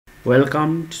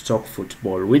Welcome to Talk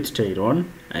Football with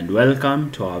Tyrone, and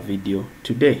welcome to our video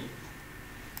today.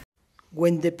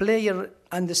 When the player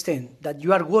understands that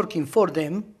you are working for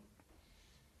them,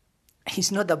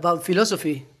 it's not about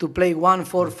philosophy to play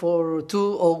 1-4-4-2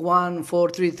 or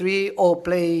 1-4-3-3 or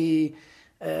play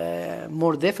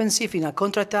more defensive in a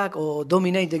counterattack or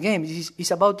dominate the game.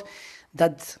 It's about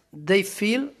that they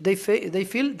feel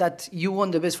that you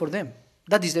want the best for them.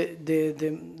 That is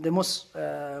the most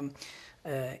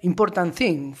important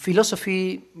thing.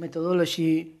 Philosophy,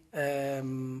 methodology,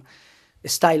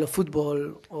 style of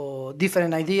football or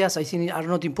different ideas, I think, are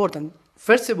not important.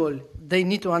 First of all, they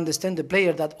need to understand the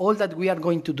player that all that we are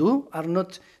going to do are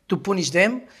not to punish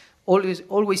them.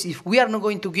 Always, if we are not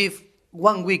going to give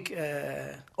 1 week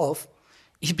off,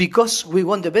 it's because we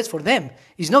want the best for them.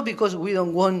 It's not because we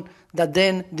don't want that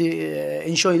then they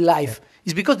enjoy life.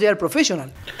 It's because they are professional.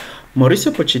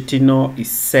 Mauricio Pochettino is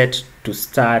set to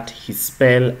start his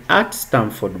spell at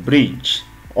Stamford Bridge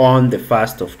on the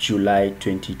 1st of July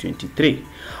 2023.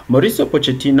 Mauricio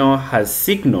Pochettino has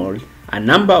signaled a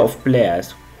number of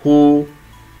players who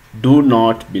do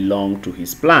not belong to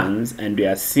his plans, and we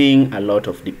are seeing a lot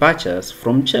of departures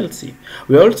from Chelsea.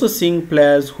 We are also seeing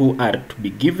players who are to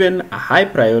be given a high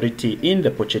priority in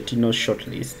the Pochettino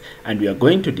shortlist, and we are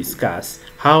going to discuss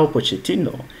how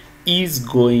Pochettino is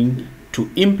going to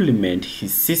implement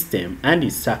his system and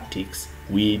his tactics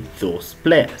with those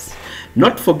players.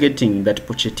 Not forgetting that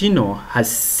Pochettino has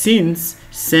since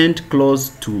sent close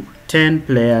to 10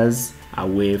 players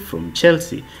away from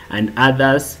Chelsea and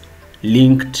others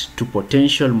linked to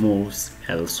potential moves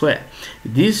elsewhere.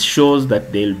 This shows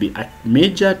that there will be a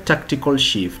major tactical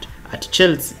shift at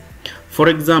Chelsea. For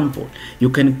example, you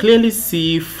can clearly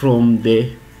see from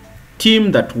the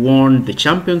team that won the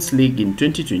Champions League in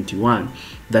 2021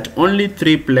 that only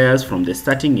 3 players from the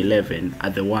starting 11 are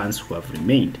the ones who have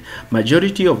remained.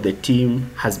 Majority of the team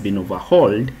has been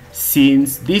overhauled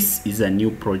since this is a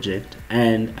new project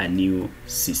and a new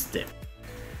system.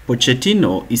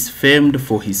 Pochettino is famed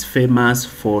for his famous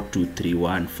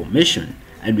 4-2-3-1 formation,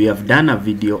 and we have done a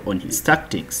video on his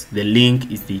tactics. The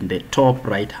link is in the top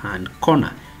right hand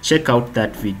corner. Check out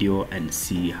that video and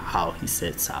see how he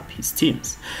sets up his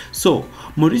teams. So,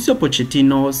 Mauricio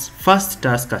Pochettino's first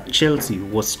task at Chelsea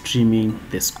was trimming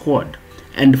the squad.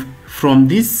 And from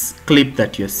this clip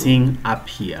that you're seeing up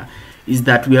here is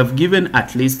that we have given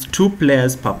at least 2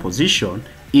 players per position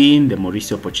in the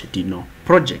Mauricio Pochettino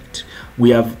project. We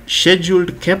have scheduled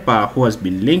Kepa, who has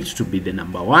been linked to be the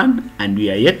number 1, and we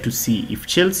are yet to see if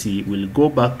Chelsea will go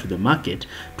back to the market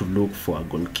to look for a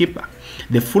goalkeeper.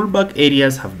 The fullback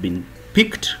areas have been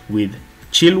picked with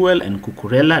Chilwell and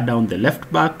Cucurella down the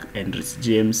left back and Reece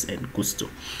James and Gusto.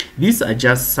 These are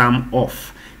just some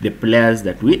of the players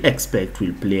that we expect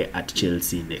will play at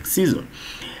Chelsea next season.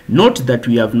 Note that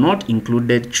we have not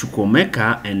included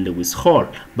Chukwuemeka and Lewis Hall,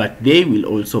 but they will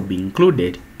also be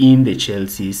included in the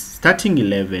Chelsea's starting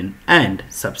 11 and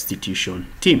substitution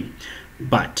team.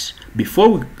 But before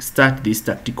we start this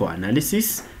tactical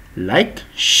analysis, like,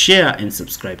 share and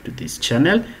subscribe to this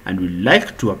channel, and we'd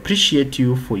like to appreciate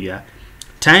you for your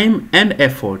time and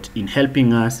effort in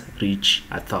helping us reach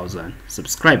 1,000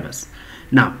 subscribers.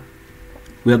 Now,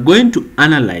 we are going to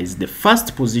analyze the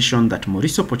first position that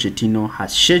Mauricio Pochettino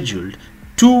has scheduled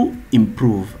to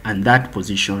improve, and that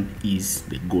position is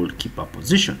the goalkeeper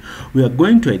position. We are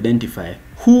going to identify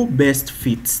who best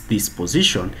fits this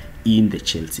position in the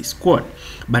Chelsea squad.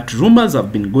 But rumors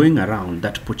have been going around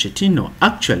that Pochettino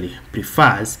actually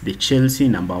prefers the Chelsea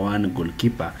number 1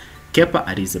 goalkeeper, Kepa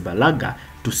Arrizabalaga,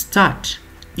 to start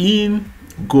in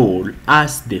goal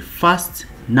as the first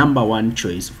number 1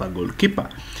 choice for a goalkeeper.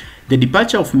 The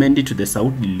departure of Mendy to the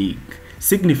Saudi League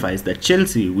signifies that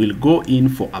Chelsea will go in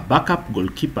for a backup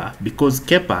goalkeeper because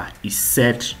Kepa is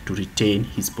set to retain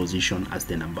his position as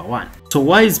the number 1. So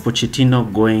why is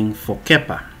Pochettino going for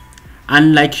Kepa?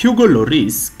 Unlike Hugo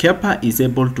Lloris, Kepa is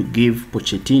able to give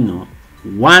Pochettino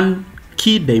one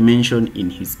key dimension in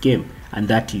his game, and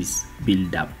that is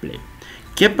build-up play.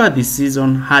 Kepa this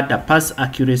season had a pass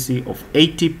accuracy of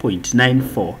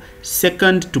 80.94,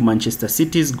 second to Manchester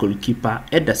City's goalkeeper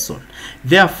Ederson.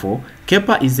 Therefore,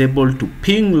 Kepa is able to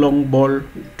ping long ball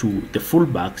to the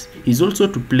fullbacks. He's also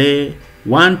to play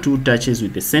 1-2 touches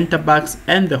with the centre backs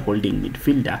and the holding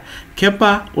midfielder.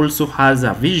 Kepa also has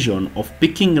a vision of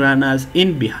picking runners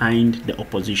in behind the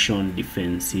opposition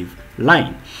defensive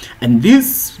line. And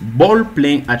this ball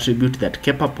playing attribute that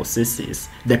Kepa possesses,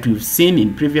 that we've seen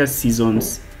in previous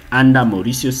seasons under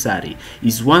Mauricio Sarri,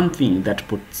 is one thing that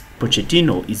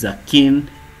Pochettino is keen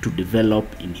to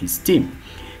develop in his team.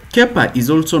 Kepa is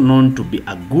also known to be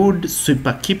a good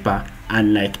sweeper keeper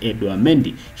unlike Edouard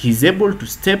Mendy. He's able to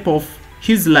step off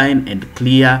his line and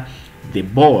clear the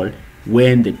ball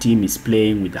when the team is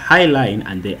playing with the high line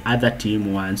and the other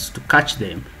team wants to catch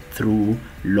them through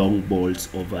long balls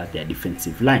over their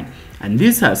defensive line. And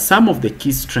these are some of the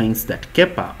key strengths that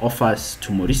Kepa offers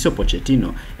to Mauricio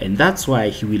Pochettino, and that's why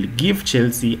he will give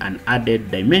Chelsea an added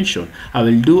dimension. I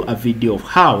will do a video of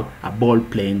how a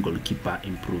ball-playing goalkeeper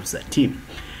improves a team.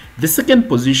 The second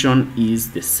position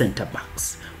is the centre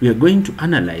backs. We are going to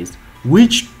analyze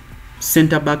which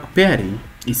centre back pairing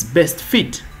is best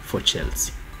fit for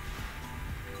Chelsea.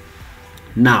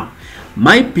 Now,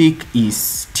 my pick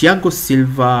is Thiago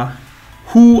Silva,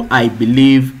 who I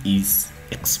believe is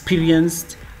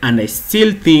experienced, and I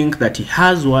still think that he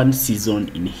has one season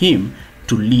in him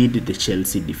to lead the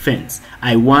Chelsea defense.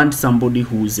 I want somebody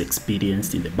who is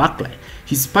experienced in the backline.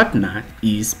 His partner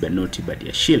is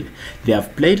Badiashile. They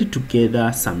have played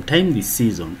together sometime this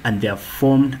season and they have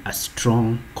formed a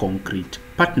strong concrete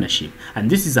partnership, and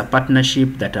this is a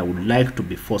partnership that I would like to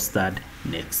be fostered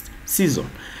next season.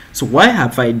 So why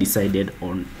have I decided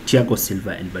on Thiago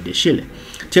Silva and Badiashile?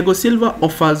 Thiago Silva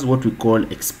offers what we call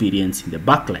experience in the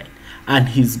backline, and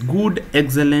his good,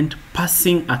 excellent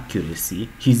passing accuracy.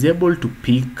 He's able to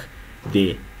pick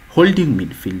the holding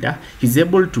midfielder. He's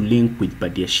able to link with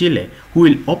Badiashile, who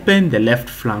will open the left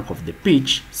flank of the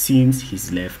pitch since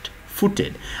he's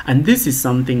left-footed. And this is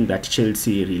something that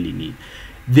Chelsea really need.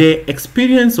 The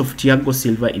experience of Thiago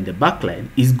Silva in the backline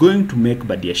is going to make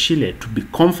Badiashile to be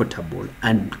comfortable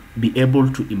and be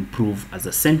able to improve as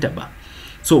a centre-back.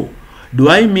 So, do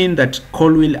I mean that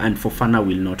Chilwell and Fofana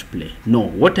will not play? No,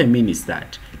 what I mean is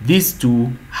that these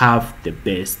two have the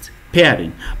best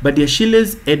pairing.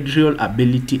 Badiashile's aerial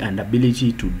ability and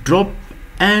ability to drop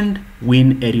and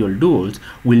win aerial duels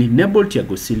will enable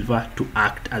Thiago Silva to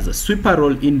act as a sweeper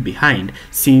role in behind,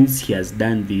 since he has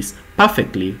done this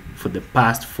perfectly for the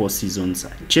past 4 seasons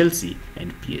at Chelsea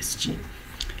and PSG.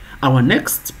 Our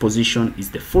next position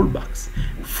is the fullbacks.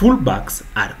 Fullbacks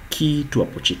are key to a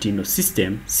Pochettino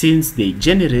system since they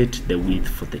generate the width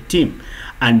for the team.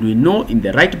 And we know in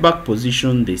the right back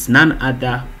position there is none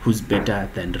other who's better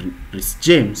than Reece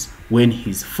James when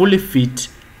he's fully fit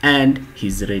and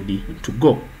he's ready to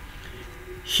go.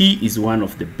 He is one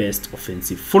of the best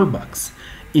offensive fullbacks.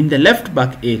 In the left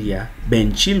back area,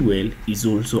 Ben Chilwell is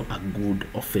also a good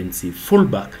offensive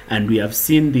fullback, and we have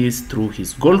seen this through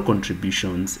his goal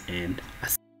contributions and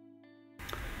assists.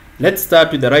 Let's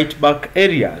start with the right back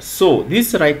area. So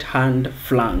this right hand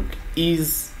flank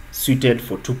is suited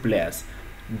for 2 players,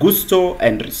 Gusto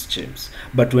and Reece James.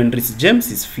 But when Reece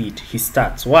James is fit, he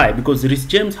starts. Why? Because Reece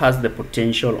James has the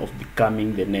potential of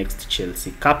becoming the next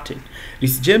Chelsea captain.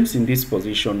 Reece James in this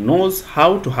position knows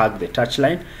how to hug the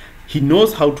touchline. He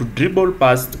knows how to dribble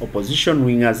past opposition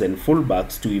wingers and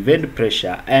fullbacks to evade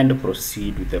pressure and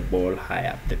proceed with the ball high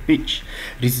up the pitch.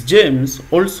 Reece James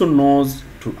also knows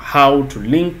how to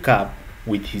link up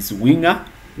with his winger,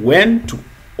 when to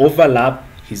overlap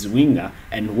his winger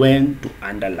and when to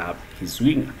underlap his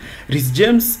winger. Reece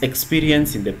James'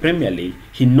 experience in the Premier League,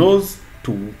 he knows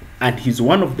to, and he's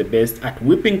one of the best at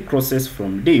whipping crosses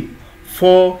from deep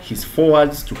for his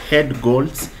forwards to head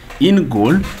goals in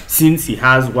goal, since he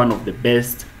has one of the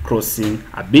best crossing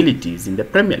abilities in the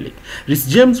Premier League. Reece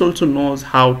James also knows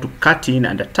how to cut in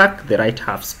and attack the right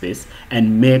half space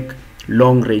and make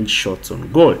long range shots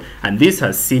on goal, and this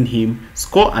has seen him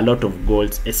score a lot of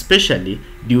goals, especially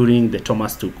during the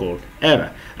Thomas Tuchel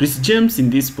era. Reece James in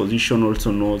this position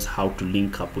also knows how to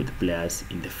link up with players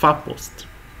in the far post.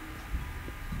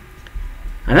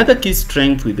 Another key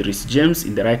strength with Reece James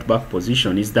in the right back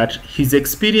position is that his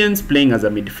experience playing as a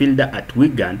midfielder at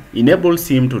Wigan enables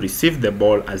him to receive the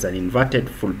ball as an inverted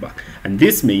fullback, and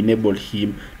this may enable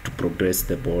him to progress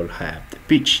the ball high up the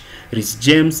pitch. Reece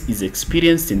James is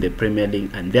experienced in the Premier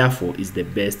League and therefore is the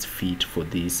best fit for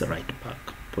this right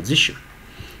back position.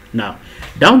 Now,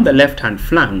 down the left-hand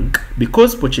flank,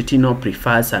 because Pochettino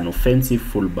prefers an offensive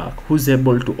fullback who's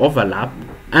able to overlap,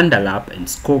 underlap and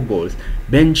score goals,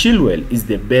 Ben Chilwell is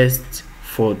the best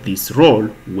for this role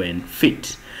when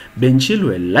fit. Ben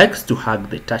Chilwell likes to hug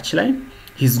the touchline.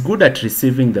 He's good at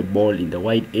receiving the ball in the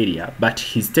wide area, but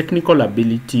his technical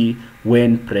ability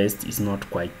when pressed is not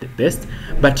quite the best.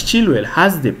 But Chilwell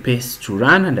has the pace to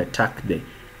run and attack the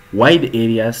wide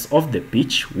areas of the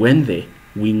pitch when the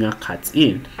winger cuts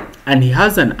in, and he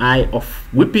has an eye of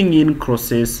whipping in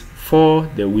crosses for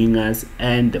the wingers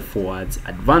and the forwards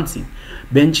advancing.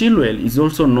 Ben Chilwell is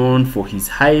also known for his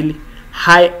high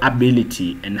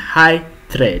ability and high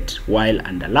threat while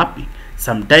underlapping.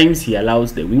 Sometimes he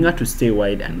allows the winger to stay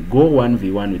wide and go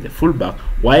 1v1 with the fullback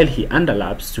while he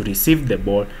underlaps to receive the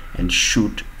ball and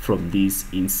shoot from this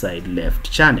inside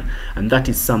left channel, and that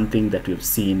is something that we've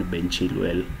seen Ben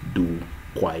Chilwell do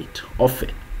quite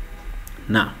often.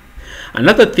 Now,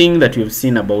 another thing that we've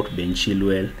seen about Ben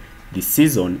Chilwell this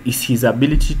season is his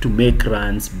ability to make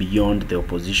runs beyond the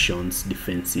opposition's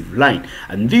defensive line,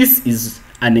 and this is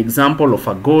an example of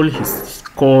a goal he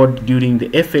scored during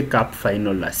the FA Cup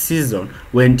final last season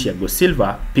when Thiago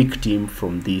Silva picked him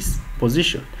from this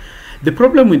position. The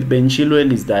problem with Ben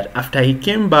Chilwell is that after he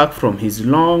came back from his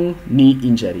long knee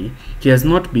injury, he has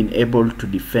not been able to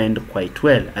defend quite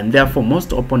well, and therefore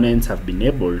most opponents have been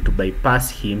able to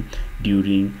bypass him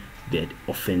during the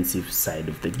offensive side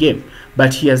of the game.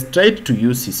 But he has tried to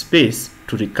use his pace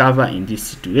to recover in these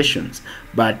situations,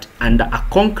 but under a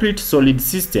concrete solid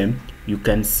system, you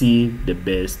can see the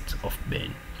best of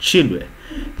Ben Chilwell.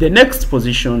 The next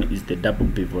position is the double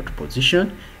pivot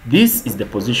position. This is the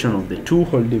position of the two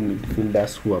holding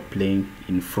midfielders who are playing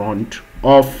in front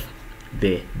of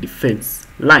the defense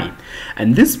line,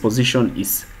 and this position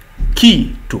is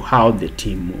key to how the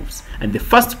team moves, and the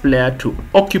first player to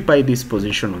occupy this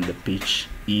position on the pitch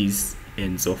is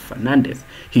Enzo Fernandez.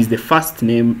 He's the first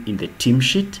name in the team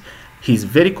sheet. He's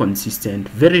very consistent,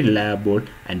 very reliable,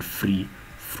 and free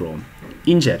from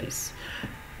injuries.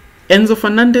 Enzo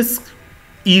Fernandez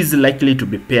is likely to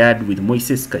be paired with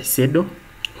Moises Caicedo,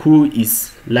 who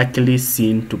is likely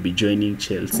seen to be joining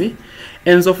Chelsea.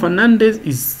 Enzo Fernandez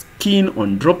is keen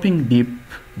on dropping deep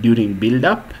during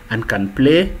build-up and can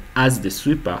play as the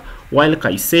sweeper, while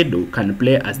Caicedo can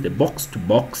play as the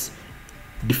box-to-box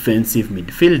defensive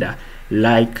midfielder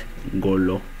like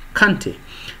N'Golo Kante.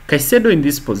 Caicedo in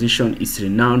this position is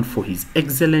renowned for his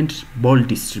excellent ball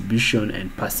distribution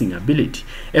and passing ability,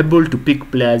 able to pick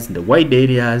players in the wide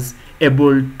areas,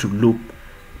 able to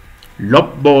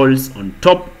lob balls on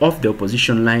top of the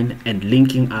opposition line, and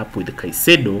linking up with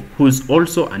Caicedo, who is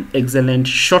also an excellent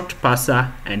short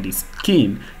passer and is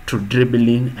keen to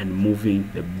dribbling and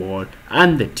moving the ball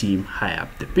and the team high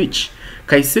up the pitch.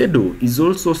 Caicedo is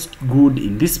also good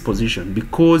in this position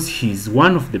because he's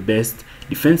one of the best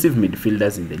defensive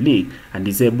midfielders in the league and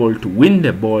is able to win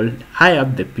the ball high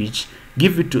up the pitch,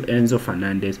 give it to Enzo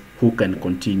Fernandez, who can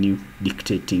continue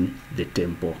dictating the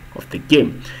tempo of the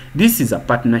game. This is a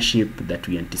partnership that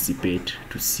we anticipate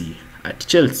to see at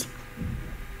Chelsea.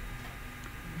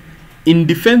 In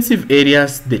defensive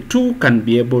areas, the two can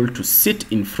be able to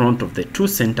sit in front of the two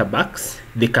center backs.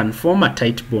 They can form a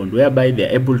tight bond whereby they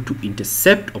are able to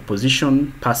intercept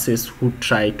opposition passes who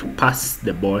try to pass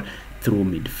the ball through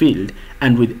midfield,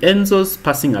 and with Enzo's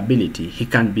passing ability, he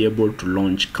can be able to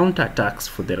launch counterattacks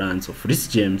for the runs of Reece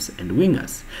James and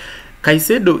wingers.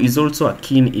 Caicedo is also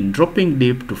keen in dropping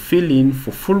deep to fill in for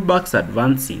fullbacks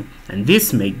advancing, and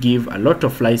this may give a lot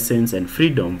of license and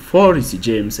freedom for Reece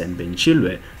James and Ben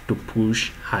Chilwell to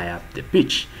push high up the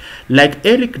pitch. Like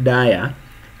Eric Dyer,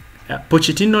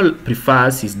 Pochettino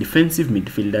prefers his defensive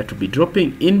midfielder to be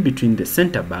dropping in between the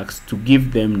centre backs to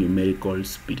give them numerical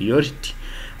superiority.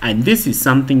 And this is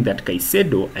something that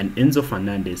Caicedo and Enzo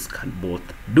Fernandez can both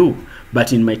do.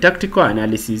 But in my tactical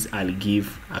analysis, I'll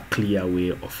give a clear way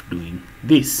of doing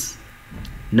this.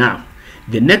 Now,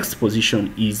 the next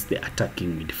position is the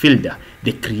attacking midfielder,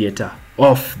 the creator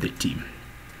of the team.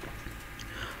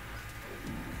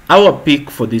 Our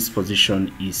pick for this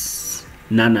position is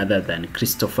none other than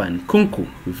Christopher Nkunku.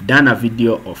 We've done a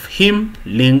video of him.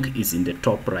 Link is in the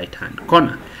top right hand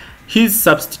corner. His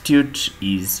substitute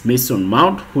is Mason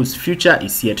Mount, whose future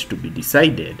is yet to be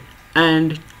decided,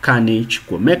 and Kane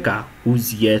Chukwuemeka,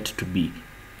 who's yet to be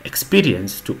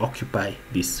experienced to occupy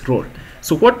this role.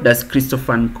 So what does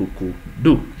Christopher Nkunku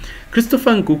do?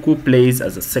 Christopher Nkunku plays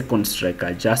as a second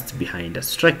striker just behind a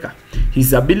striker.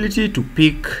 His ability to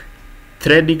pick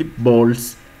threading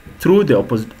balls through the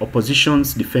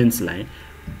opposition's defense line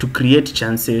to create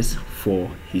chances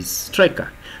for his striker.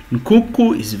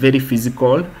 Nkunku is very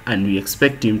physical, and we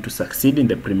expect him to succeed in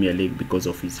the Premier League because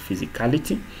of his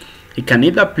physicality. He can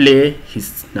either play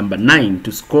his number 9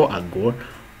 to score a goal,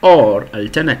 or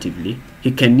alternatively,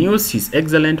 he can use his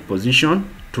excellent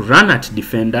position to run at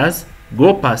defenders,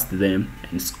 go past them,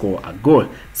 and score a goal,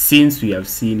 since we have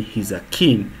seen he's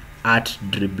keen at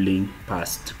dribbling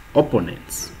past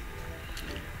opponents.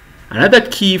 Another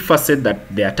key facet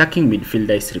that the attacking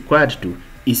midfielder is required to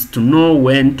is to know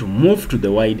when to move to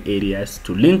the wide areas,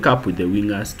 to link up with the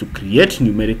wingers, to create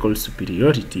numerical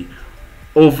superiority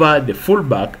over the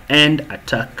fullback and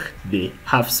attack the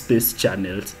half space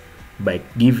channels by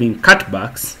giving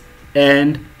cutbacks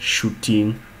and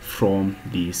shooting from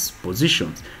these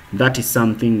positions. That is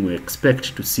something we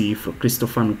expect to see for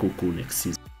Christopher Nkunku next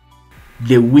season.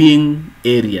 the wing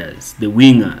areas, the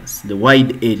wingers, the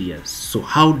wide areas. So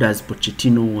how does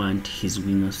Pochettino want his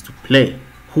wingers to play?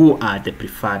 Who are the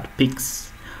preferred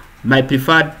picks? My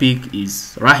preferred pick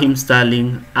is Raheem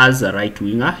Sterling as a right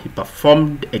winger. He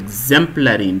performed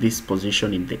exemplary in this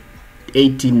position in the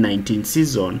 18-19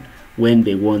 season when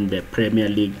they won the Premier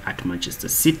League at Manchester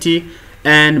City,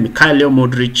 and Mikhailo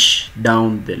Modric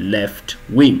down the left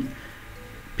wing.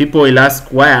 People will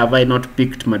ask, why have I not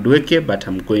picked Madueke? But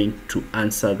I'm going to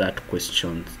answer that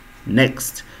question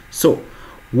next. So,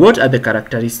 what are the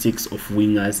characteristics of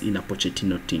wingers in a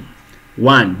Pochettino team?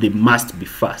 One, they must be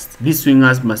fast. These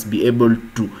wingers must be able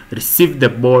to receive the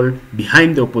ball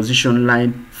behind the opposition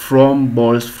line from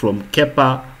balls from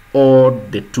Kepa or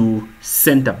the two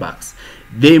center backs.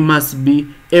 They must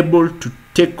be able to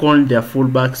take on their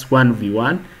fullbacks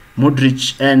 1v1.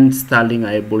 Modric and Sterling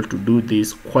are able to do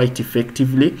this quite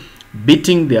effectively,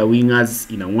 beating their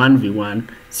wingers in a 1v1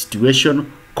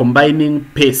 situation, combining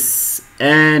pace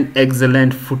and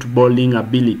excellent footballing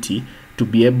ability to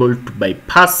be able to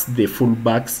bypass the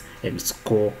fullbacks and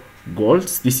score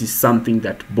goals. This is something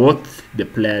that both the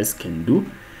players can do.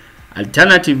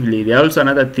 Alternatively, there also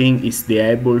another thing is they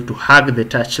are able to hug the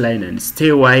touchline and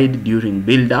stay wide during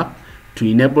build-up to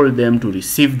enable them to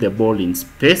receive the ball in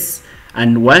space.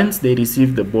 And once they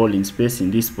receive the ball in space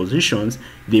in these positions,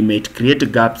 they might create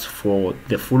gaps for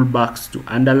the fullbacks to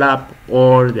underlap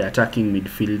or the attacking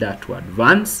midfielder to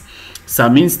advance.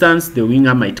 Some instance, the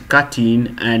winger might cut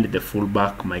in and the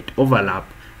fullback might overlap,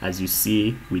 as you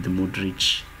see with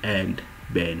Modric and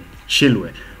Ben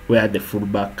Chilwell, where the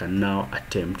fullback can now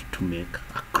attempt to make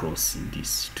a cross in these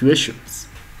situations.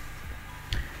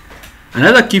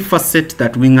 Another key facet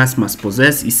that wingers must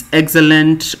possess is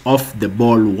excellent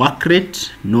off-the-ball work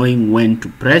rate, knowing when to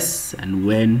press and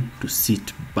when to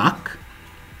sit back.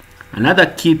 Another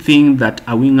key thing that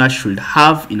a winger should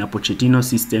have in a Pochettino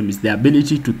system is the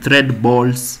ability to thread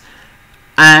balls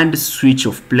and switch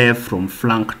of play from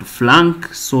flank to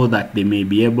flank so that they may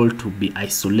be able to be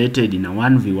isolated in a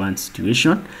 1v1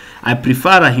 situation. I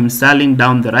prefer him Sterling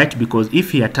down the right because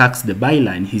if he attacks the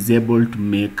byline, he's able to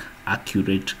make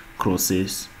accurate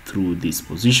crosses through this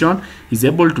position. He's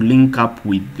able to link up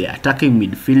with the attacking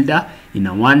midfielder in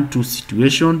a 1-2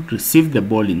 situation, receive the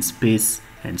ball in space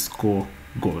and score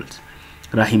goals.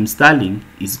 Raheem Sterling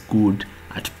is good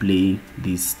at playing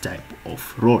this type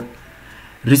of role.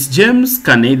 Reece James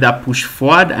can either push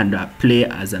forward and play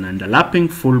as an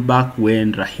underlapping fullback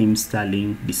when Raheem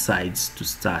Sterling decides to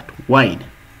start wide.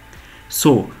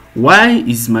 So, why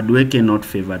is Madueke not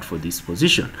favored for this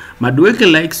position?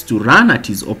 Madueke likes to run at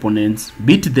his opponents,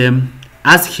 beat them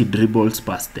as he dribbles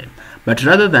past them. But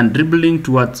rather than dribbling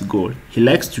towards goal, he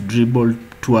likes to dribble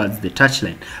towards the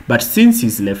touchline. But since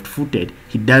he's left-footed,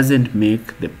 he doesn't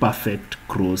make the perfect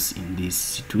cross in these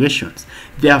situations.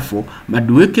 Therefore,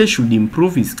 Madueke should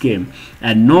improve his game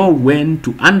and know when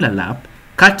to underlap,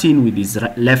 cut in with his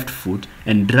left foot,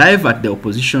 and drive at the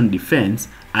opposition defense,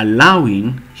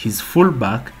 allowing his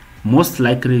fullback, most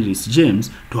likely Reece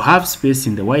James, to have space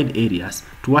in the wide areas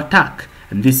to attack.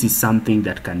 And this is something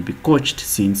that can be coached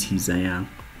since he's a young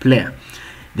player.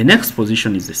 The next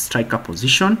position is the striker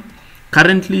position.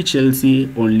 Currently,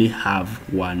 Chelsea only have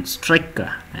one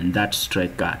striker, and that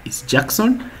striker is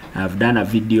Jackson. I have done a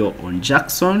video on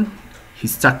Jackson,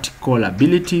 his tactical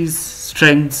abilities,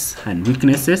 strengths, and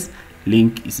weaknesses.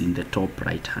 Link is in the top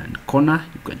right hand corner.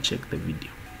 You can check the video.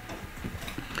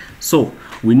 So,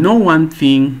 we know one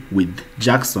thing with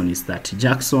Jackson is that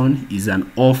Jackson is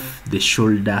an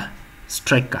off-the-shoulder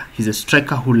striker. He's a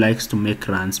striker who likes to make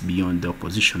runs beyond the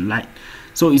opposition line.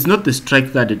 So it's not the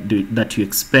striker that you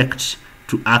expect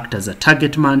to act as a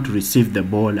target man, to receive the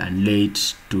ball and lay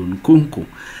it to Nkunku.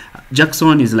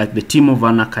 Jackson is like the Timo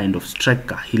Werner kind of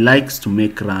striker. He likes to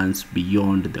make runs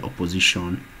beyond the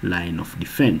opposition line of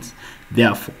defense.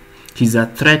 Therefore, he's a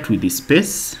threat with his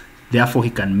pace. Therefore, he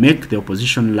can make the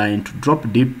opposition line to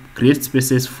drop deep, create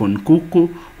spaces for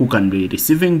Nkunku, who can be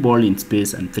receiving ball in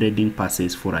space and threading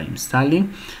passes for Raheem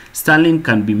Sterling. Sterling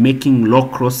can be making low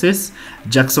crosses.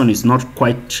 Jackson is not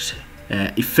quite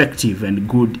effective and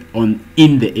good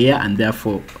in the air, and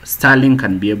therefore Sterling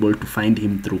can be able to find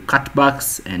him through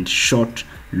cutbacks and short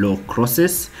low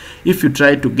crosses. If you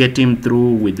try to get him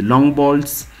through with long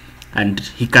balls, and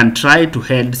he can try to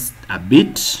head a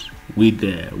bit with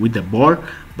the ball,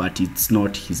 but it's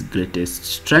not his greatest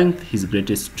strength. His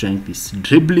greatest strength is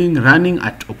dribbling, running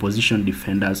at opposition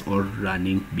defenders, or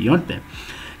running beyond them.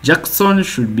 Jackson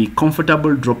should be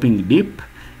comfortable dropping deep,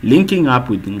 linking up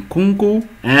with Nkunku,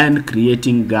 and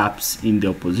creating gaps in the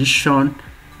opposition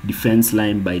defense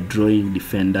line by drawing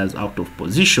defenders out of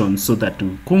position so that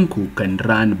Nkunku can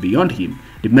run beyond him.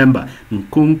 Remember,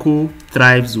 Nkunku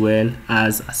thrives well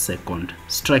as a second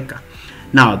striker.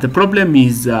 Now, the problem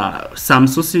is some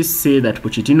sources say that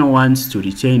Pochettino wants to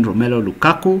retain Romelu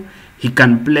Lukaku. He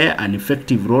can play an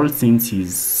effective role since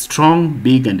he's strong,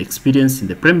 big, and experienced in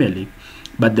the Premier League.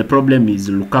 But the problem is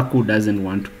Lukaku doesn't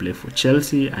want to play for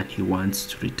Chelsea and he wants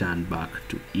to return back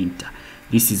to Inter.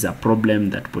 This is a problem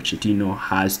that Pochettino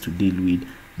has to deal with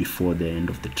before the end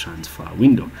of the transfer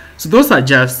window. So those are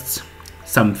just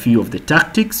some few of the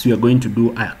tactics. We are going to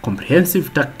do a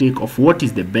comprehensive tactic of what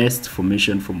is the best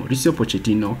formation for Mauricio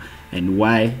Pochettino and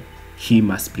why he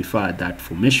must prefer that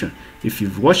formation. If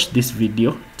you've watched this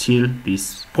video till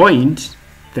this point,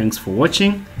 thanks for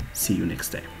watching. See you next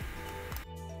time.